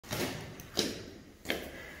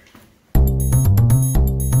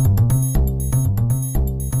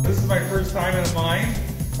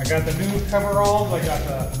got the new coveralls, I got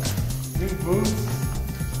the new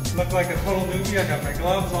boots, look like a total newbie, I got my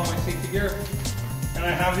gloves, all my safety gear, and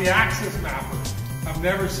I have the axis mapper. I've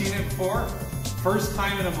never seen it before. First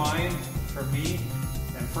time in a mine for me,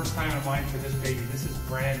 and first time in a mine for this baby. This is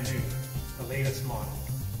brand new, the latest model.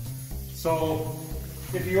 So,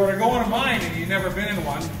 if you were to go in a mine and you've never been in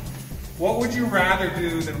one, what would you rather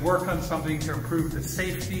do than work on something to improve the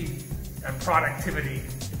safety and productivity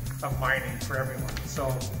of mining for everyone?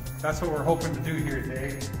 So that's what we're hoping to do here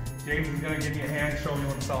today. James is going to give me a hand, show me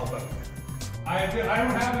what it's all about. I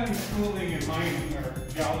don't have any schooling in mining or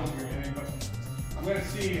geology or anything, but I'm going to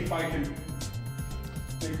see if I can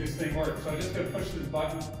make this thing work. So I'm just going to push this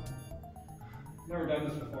button. Never done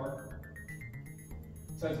this before.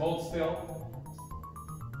 It says hold still.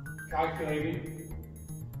 Calculating.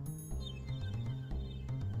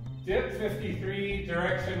 Dip 53,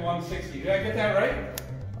 direction 160. Did I get that right?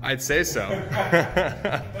 I'd say so.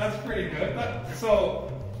 That's pretty good.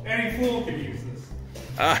 So any fool can use this.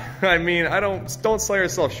 I mean, don't sell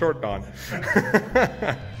yourself short, Don.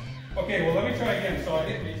 Okay, well let me try again. So I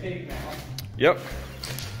hit retake now. Yep.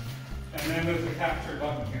 And then there's the capture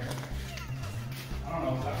button here. I don't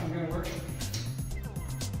know, is that one gonna work?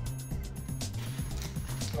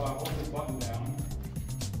 So I hold this button down.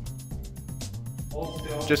 Hold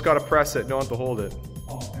still. Just gotta press it, don't have to hold it.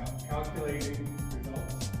 Oh, yeah. Calculating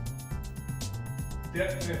results.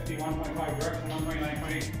 Dip 50, 1.5, direction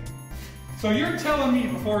 129.8. So you're telling me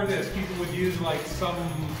before this, people would use like some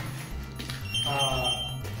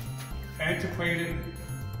antiquated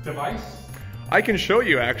device? I can show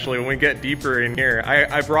you actually when we get deeper in here.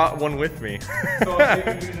 I brought one with me. So they've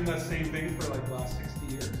been using that same thing for like the last 60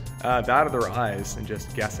 years? That or their eyes and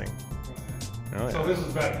just guessing. Oh, yeah. So this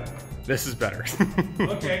is better? This is better.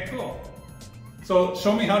 Okay, cool. So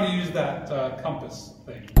show me how to use that compass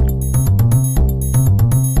thing.